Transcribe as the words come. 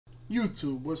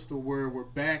YouTube, what's the word? We're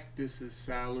back. This is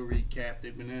salary cap.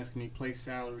 They've been asking me, play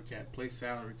salary cap, play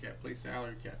salary cap, play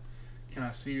salary cap. Can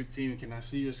I see your team? Can I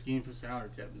see your scheme for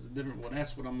salary cap? It's different. Well,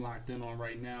 that's what I'm locked in on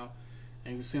right now.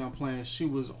 And you can see I'm playing. She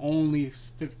was only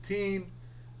 15.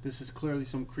 This is clearly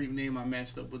some creep name. I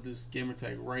matched up with this gamer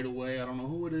tag right away. I don't know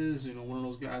who it is. You know, one of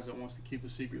those guys that wants to keep a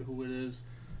secret who it is.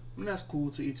 I mean, that's cool,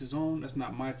 to each his own. That's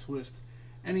not my twist.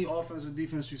 Any offense or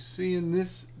defense you see in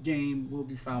this game will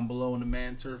be found below in the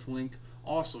Madden Turf link.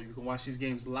 Also, you can watch these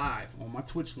games live on my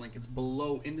Twitch link. It's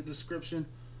below in the description.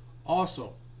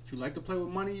 Also, if you like to play with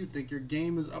money, you think your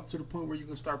game is up to the point where you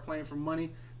can start playing for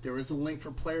money, there is a link for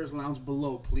Players Lounge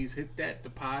below. Please hit that,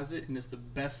 deposit, and it's the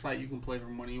best site you can play for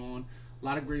money on. A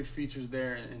lot of great features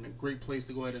there and a great place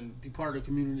to go ahead and be part of the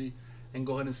community and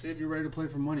go ahead and see if you're ready to play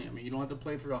for money. I mean, you don't have to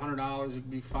play for $100. It could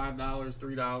be $5,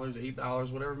 $3,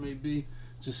 $8, whatever it may be.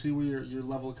 Just see where your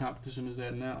level of competition is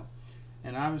at now.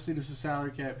 And obviously this is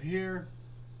salary cap here.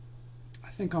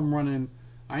 I am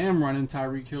running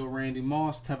Tyreek Hill, Randy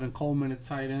Moss, Tevin Coleman at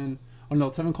tight end. Oh no,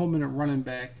 Tevin Coleman at running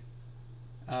back.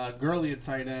 Gurley at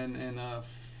tight end, and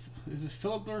is it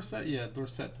Philip Dorsett? Yeah,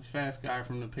 Dorsett, the fast guy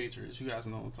from the Patriots. You guys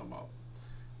know what I'm talking about.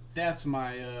 That's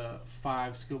my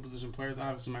 5 skill position players.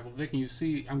 Obviously Michael Vick, and you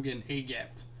see I'm getting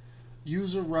AGAP'd.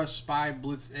 User rush, spy,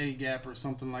 blitz, AGAP, or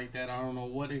something like that. I don't know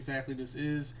what exactly this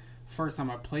is. First time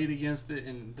I played against it,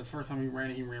 and the first time he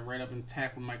ran right up and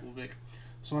tackled Michael Vick.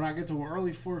 So when I get to an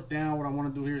early 4th down, what I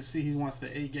want to do here is see he wants to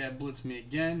AGAP blitz me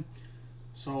again.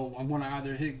 So I'm going to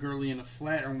either hit Gurley in the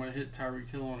flat, or I'm going to hit Tyreek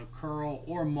Hill on a curl,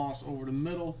 or Moss over the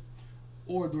middle,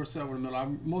 or Dorsett over the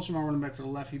middle. Most of my running back to the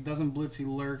left. He doesn't blitz, he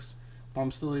lurks, but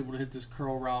I'm still able to hit this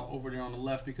curl route over there on the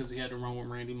left because he had to run with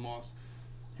Randy Moss.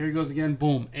 Here he goes again.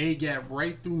 Boom. A-gap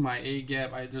right through my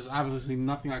A-gap. There's obviously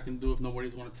nothing I can do if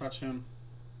nobody's going to touch him.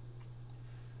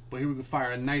 But here we can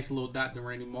fire a nice little dot to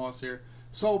Randy Moss here.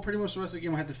 So pretty much the rest of the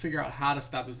game I had to figure out how to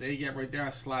stop this A-gap right there. I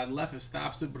slide left. It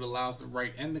stops it but allows the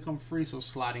right end to come free. So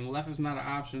sliding left is not an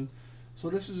option. So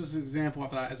this is just an example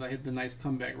of as I hit the nice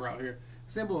comeback route here.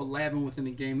 Example of labbing within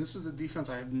the game. This is a defense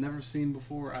I have never seen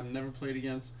before. I've never played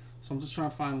against. So I'm just trying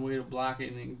to find a way to block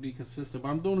it and be consistent. But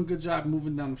I'm doing a good job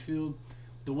moving down the field.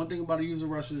 The one thing about a user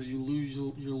rush is you lose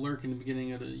your lurk in the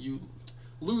beginning of you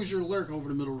lose your lurk over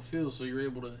the middle of the field, so you're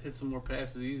able to hit some more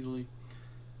passes easily.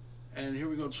 And here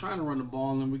we go, trying to run the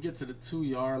ball, and then we get to the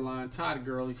 2-yard line. Todd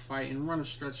Gurley fighting, run a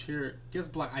stretch here, gets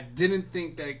blocked. I didn't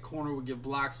think that corner would get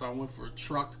blocked, so I went for a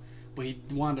truck, but he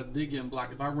wound up getting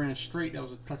blocked. If I ran straight, that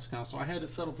was a touchdown. So I had to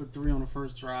settle for 3 on the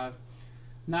first drive.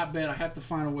 Not bad. I have to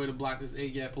find a way to block this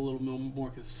A-gap a little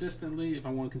more consistently if I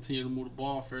want to continue to move the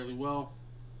ball fairly well.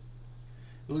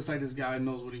 It looks like this guy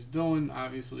knows what he's doing.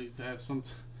 Obviously, to have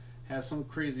some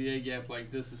crazy A-gap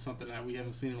like this is something that we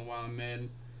haven't seen in a while in Madden.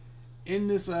 In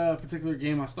this particular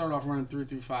game, I started off running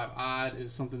 3-3-5 odd.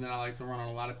 Is something that I like to run on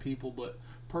a lot of people, but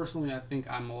personally, I think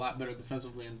I'm a lot better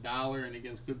defensively in dollar, and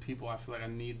against good people, I feel like I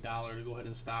need dollar to go ahead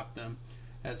and stop them.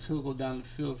 As he'll go down the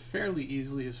field fairly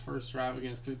easily, his first drive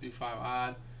against 3-3-5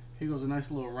 odd. Here goes a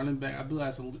nice little running back. I believe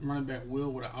that's a running back wheel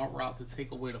with an out route to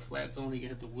take away the flat zone. He can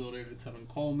hit the wheel there to Tevin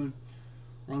Coleman.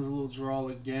 Runs a little draw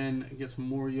again, gets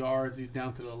more yards. He's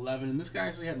down to the 11. And this guy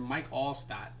actually had Mike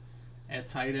Allstott at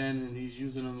tight end, and he's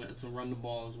using him to run the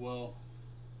ball as well.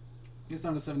 Gets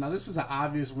down to 7. Now, this is an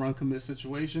obvious run commit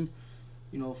situation.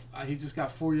 You know, he just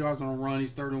got 4 yards on a run.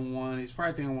 He's 3rd and 1. He's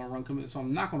probably thinking I want to run commit, so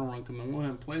I'm not going to run commit. I'm going to go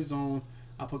ahead and play zone.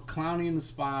 I put Clowney in the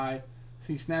spy.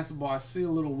 He snaps the ball. I see a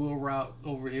little wheel route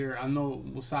over here. I know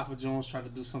Mustafa Jones tried to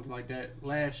do something like that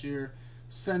last year.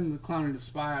 Send the Clowney to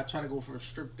spy. I try to go for a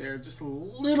strip there. Just a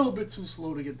little bit too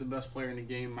slow to get the best player in the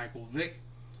game, Michael Vick.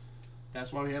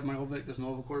 That's why we have Michael Vick. There's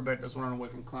no other quarterback that's running away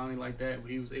from Clowney like that.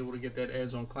 He was able to get that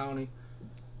edge on Clowney.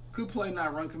 Good play,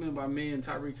 not run come in by me, and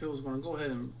Tyreek Hill is going to go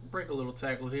ahead and break a little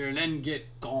tackle here and then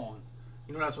get gone.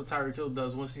 You know that's what Tyreek Hill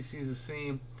does once he sees the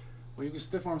seam. When you can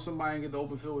stiff arm somebody and get the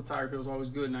open field with Tyreek Hill is always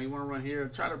good. Now you want to run here.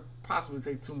 Try to possibly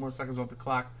take 2 more seconds off the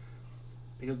clock.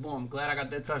 Because, boom, I'm glad I got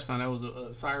that touchdown. That was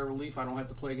a sigh of relief. I don't have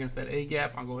to play against that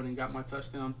A-gap. I'll go ahead and got my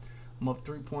touchdown. I'm up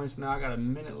 3 points now. I got a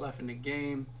minute left in the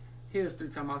game. Here's 3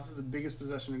 timeouts. This is the biggest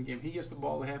possession in the game. He gets the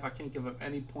ball at half. I can't give up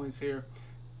any points here.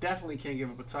 Definitely can't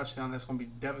give up a touchdown. That's going to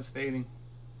be devastating.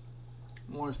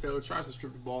 Lawrence Taylor tries to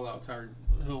strip the ball out. Tyreek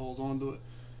Hill holds on to it.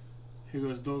 Here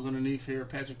goes Doze underneath here.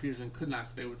 Patrick Peterson could not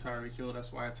stay with Tyreek Hill.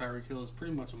 That's why Tyreek Hill is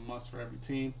pretty much a must for every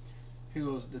team. Here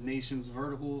goes the nation's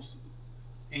verticals.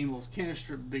 Amos can't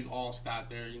strip big Allstott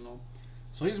there, you know.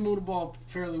 So he's moved the ball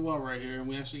fairly well right here, and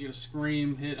we actually get a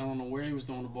scream hit. I don't know where he was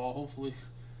throwing the ball. Hopefully,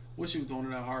 wish he was throwing it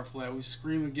that hard flat. We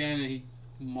scream again, and he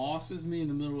mosses me in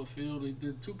the middle of the field. He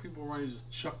did 2 people running, just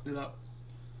chucked it up.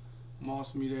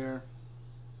 Mossed me there.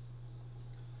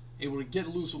 Able to get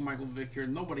loose with Michael Vick here.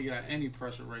 Nobody got any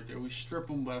pressure right there. We strip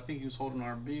him, but I think he was holding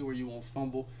RB where you won't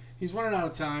fumble. He's running out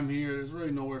of time here. There's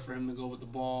really nowhere for him to go with the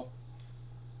ball.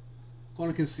 Going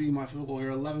to concede my field goal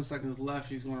here. 11 seconds left.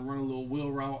 He's going to run a little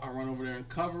wheel route. I run over there and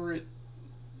cover it.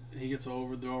 He gets an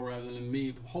overthrow rather than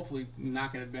me, hopefully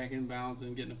knocking it back inbounds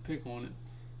and getting a pick on it.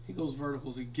 He goes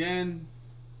verticals again.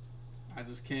 I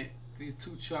just can't. These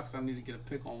two chucks, I need to get a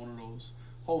pick on one of those,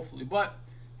 hopefully. But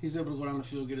he's able to go down the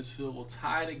field, get his field goal,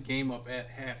 tie the game up at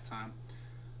halftime.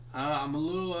 I'm a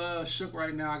little shook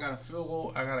right now. I got a field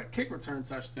goal. I got a kick return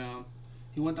touchdown.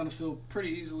 He went down the field pretty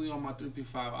easily on my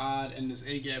 3-3-5 odd, and this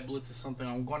AGAP blitz is something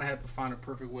I'm going to have to find a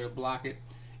perfect way to block it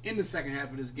in the second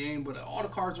half of this game. But all the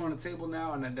cards are on the table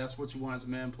now, and that's what you want as a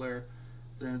man player.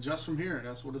 Then adjust from here.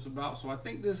 That's what it's about. So I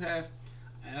think this half,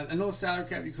 I know a salary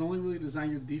cap, you can only really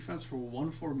design your defense for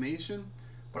one formation,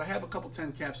 but I have a couple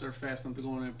 10 caps that are fast enough to go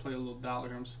in there and play a little dollar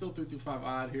here. I'm still 3-5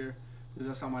 odd here because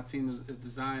that's how my team is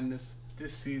designed this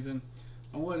season.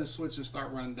 I'm going to switch and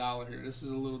start running dollar here. This is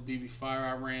a little DB fire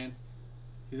I ran.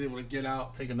 He's able to get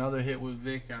out, take another hit with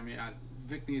Vic. I mean,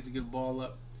 Vic needs to get the ball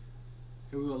up.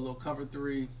 Here we go, a little cover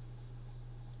 3.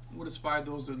 Would have spied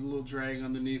those a little drag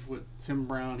underneath with Tim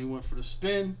Brown. He went for the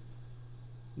spin.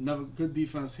 Another good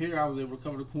defense here. I was able to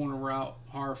cover the corner route,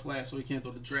 hard flat, so he can't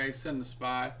throw the drag, send the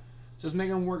spy. Just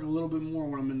making him work a little bit more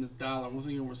when I'm in this dollar. Once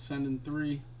again, we're sending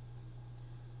 3.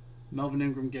 Melvin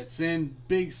Ingram gets in.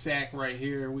 Big sack right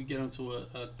here. We get him to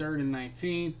a 3rd and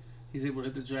 19. He's able to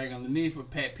hit the drag underneath, but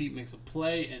Pat Pete makes a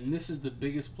play, and this is the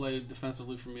biggest play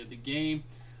defensively for me of the game.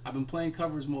 I've been playing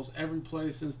coverage most every play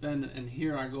since then, and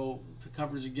here I go to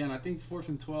coverage again. I think 4th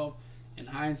and 12. In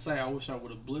hindsight, I wish I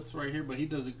would have blitzed right here, but he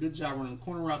does a good job running the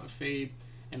corner route to fade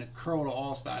and a curl to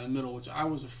all-star in the middle, which I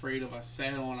was afraid of. I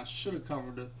sat on. I should have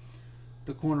covered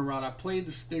the corner route. I played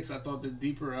the sticks. I thought the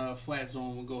deeper flat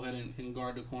zone would go ahead and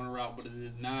guard the corner route, but it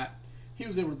did not. He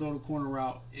was able to throw the corner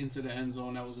route into the end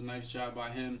zone. That was a nice job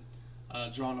by him.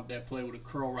 Drawing up that play with a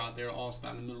curl route there,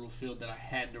 all-star in the middle of the field that I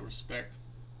had to respect.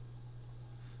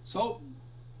 So,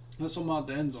 let's come out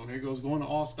the end zone. Here goes, going to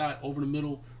all-star, over the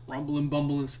middle, rumbling,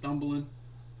 bumbling, stumbling.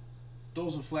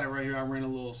 Throws a flat right here. I ran a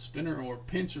little spinner or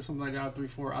pinch or something like that,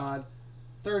 3-4 odd.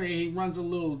 3rd, he runs a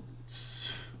little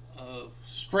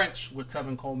stretch with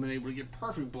Tevin Coleman, able to get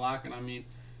perfect blocking. I mean,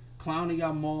 Clowney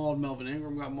got mauled, Melvin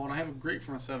Ingram got mauled. I have a great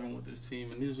front 7 with this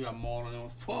team, and these got mauled. And it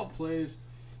was 12 plays.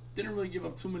 Didn't really give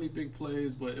up too many big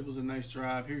plays, but it was a nice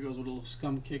drive. Here he goes with a little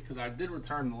scum kick because I did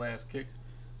return the last kick,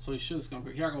 so he should scum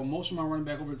kick. Here I go, motion my running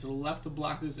back over to the left to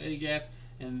block this A-gap,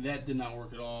 and that did not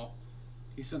work at all.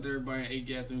 He sent everybody an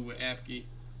A-gap thing with Apke.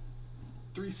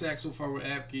 3 sacks so far with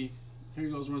Apke. Here he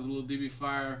goes, runs a little DB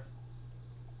fire.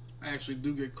 I actually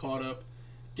do get caught up.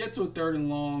 Get to a 3rd and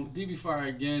long. DB fire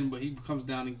again, but he comes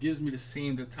down and gives me the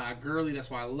seam to Ty Gurley.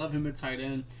 That's why I love him at tight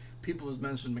end. People have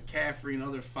mentioned McCaffrey and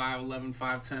other 5'11",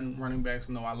 5'10" running backs.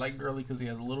 No, I like Gurley because he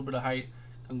has a little bit of height.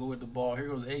 Can go with the ball. Here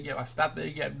goes A-gap. I stopped the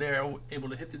A-gap there. Able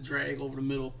to hit the drag over the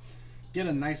middle. Get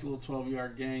a nice little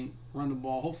 12-yard gain. Run the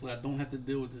ball. Hopefully I don't have to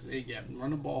deal with this A-gap. Run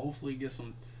the ball. Hopefully get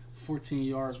some 14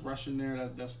 yards rushing there.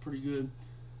 That's pretty good.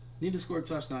 Need to score a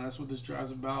touchdown. That's what this drive's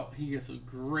about. He gets a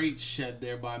great shed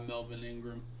there by Melvin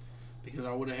Ingram because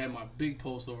I would have had my big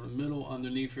post over the middle.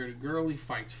 Underneath here to Gurley.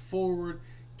 Fights forward.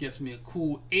 Gets me a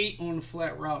cool 8 on the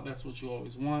flat route. That's what you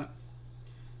always want.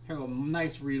 Here we go.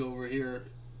 Nice read over here.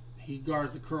 He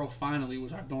guards the curl finally,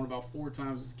 which I've done about 4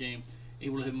 times this game.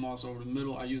 Able to hit Moss over the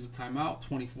middle. I use a timeout.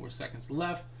 24 seconds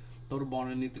left. Throw the ball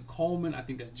underneath the Coleman. I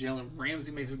think that's Jalen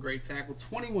Ramsey makes a great tackle.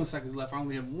 21 seconds left. I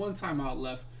only have 1 timeout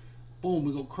left. Boom.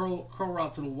 We go curl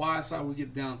route to the wide side. We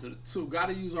get down to the 2. Got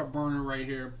to use our burner right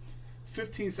here.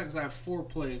 15 seconds. I have 4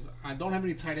 plays. I don't have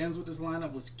any tight ends with this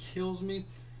lineup, which kills me.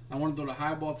 I want to throw the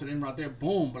high ball to the in route there.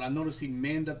 Boom. But I noticed he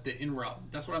manned up the in route.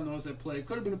 That's what I noticed that play. It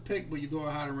could have been a pick, but you throw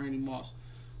it high to Randy Moss.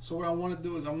 So what I want to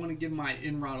do is I want to give my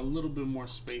in route a little bit more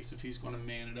space if he's going to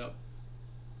man it up.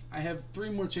 I have 3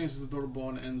 more chances to throw the ball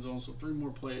in the end zone, so 3 more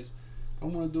plays.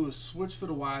 What I want to do is switch to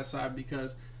the wide side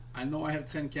because I know I have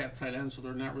 10 cap tight ends, so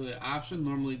they're not really an option.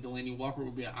 Normally, Delaney Walker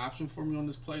would be an option for me on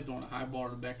this play, throwing a high ball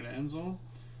to the back of the end zone.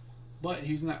 But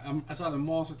he's not. It's either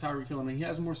Moss or Tyreek Hill, and he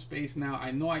has more space now. I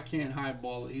know I can't high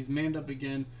ball it. He's manned up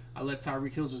again. I let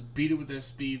Tyreek Hill just beat it with that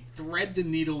speed, thread the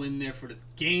needle in there for the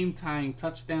game-tying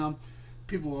touchdown.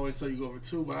 People always tell you go over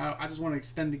 2, but I just want to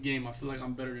extend the game. I feel like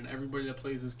I'm better than everybody that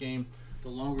plays this game. The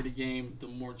longer the game, the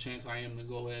more chance I am to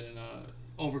go ahead and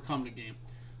overcome the game.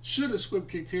 Should have squib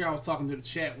kicked here. I was talking to the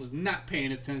chat, was not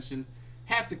paying attention.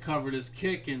 Have to cover this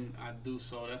kick, and I do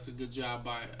so. That's a good job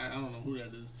by, I don't know who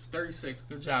that is. 36.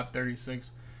 Good job,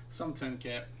 36. Some 10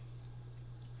 cap.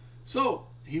 So,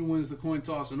 he wins the coin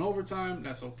toss in overtime,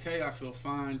 that's okay. I feel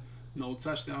fine. No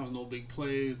touchdowns, no big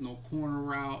plays, no corner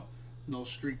route, no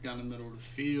streak down the middle of the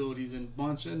field. He's in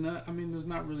bunch, and I mean, there's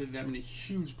not really that many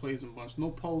huge plays in bunch. No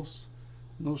posts,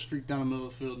 no streak down the middle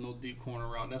of the field, no deep corner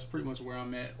route. That's pretty much where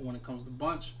I'm at when it comes to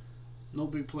bunch. No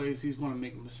big plays. He's going to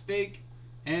make a mistake,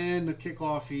 and the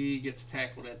kickoff, he gets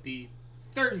tackled at the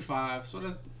 35, so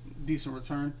that's a decent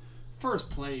return. First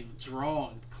play, draw,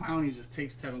 and Clowney just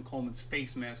takes Tevin Coleman's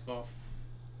face mask off.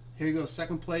 Here you go,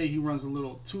 second play, he runs a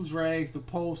little two drags, the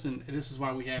post, and this is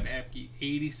why we have Apke,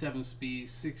 87 speed,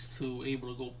 6'2",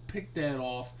 able to go pick that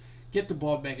off, get the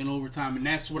ball back in overtime, and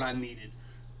that's what I needed.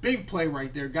 Big play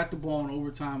right there, got the ball in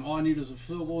overtime. All I need is a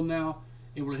field goal now.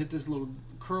 Able to hit this little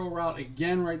curl route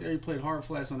again right there. He played hard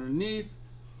flats underneath.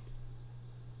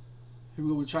 Here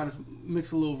we go, we try to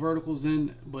mix a little verticals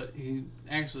in, but he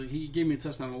gave me a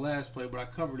touchdown on the last play, but I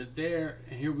covered it there.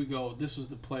 And here we go, this was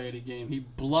the play of the game. He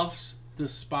bluffs the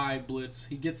spy blitz.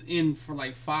 He gets in for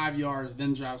like 5 yards,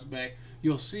 then drops back.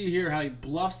 You'll see here how he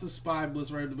bluffs the spy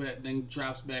blitz right at the bat, then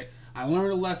drops back. I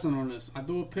learned a lesson on this. I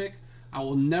threw a pick. I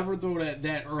will never throw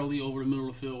that early over the middle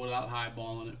of the field without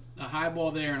highballing it. A high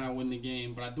ball there and I win the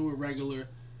game, but I threw it regular.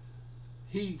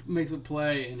 He makes a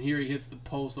play, and here he hits the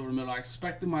post over the middle. I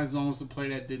expected my zones to play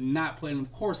that, did not play, and of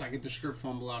course I get the strip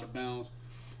fumble out of bounds.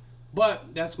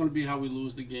 But that's going to be how we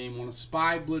lose the game. On a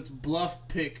spy blitz bluff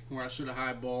pick where I should have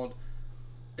highballed,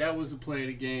 that was the play of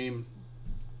the game.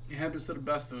 It happens to the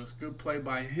best of us. Good play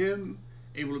by him,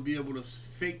 able to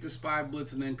fake the spy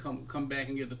blitz and then come back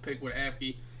and get the pick with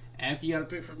Apke. Apke got a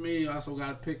pick for me. Also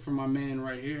got a pick for my man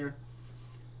right here.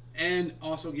 And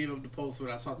also gave up the post,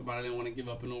 but I talked about I didn't want to give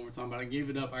up in overtime, but I gave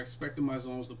it up. I expected my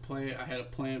zones to play. I had a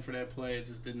plan for that play. It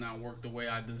just did not work the way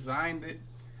I designed it.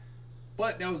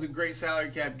 But that was a great salary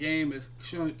cap game. It's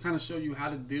kind of show you how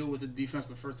to deal with the defense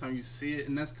the first time you see it,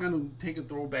 and that's kind of take a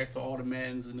throwback to all the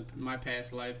Maddens in my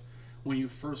past life when you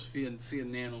first see a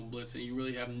nano blitz and you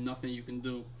really have nothing you can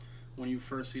do when you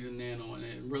first see the nano. And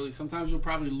it really, sometimes you'll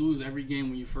probably lose every game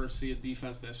when you first see a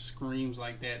defense that screams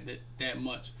like that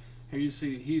much. Here you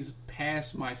see he's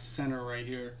past my center right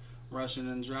here, rushing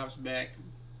and drops back.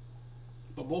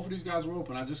 But both of these guys were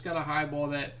open. I just got to highball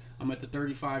that. I'm at the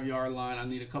 35-yard line. I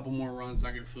need a couple more runs.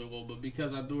 I get a field goal. But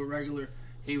because I do it regular,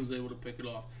 he was able to pick it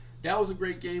off. That was a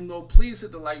great game, though. Please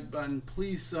hit the like button.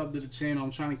 Please sub to the channel.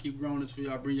 I'm trying to keep growing this for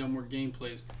y'all, bring y'all more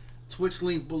gameplays. Twitch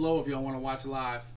link below if y'all want to watch live.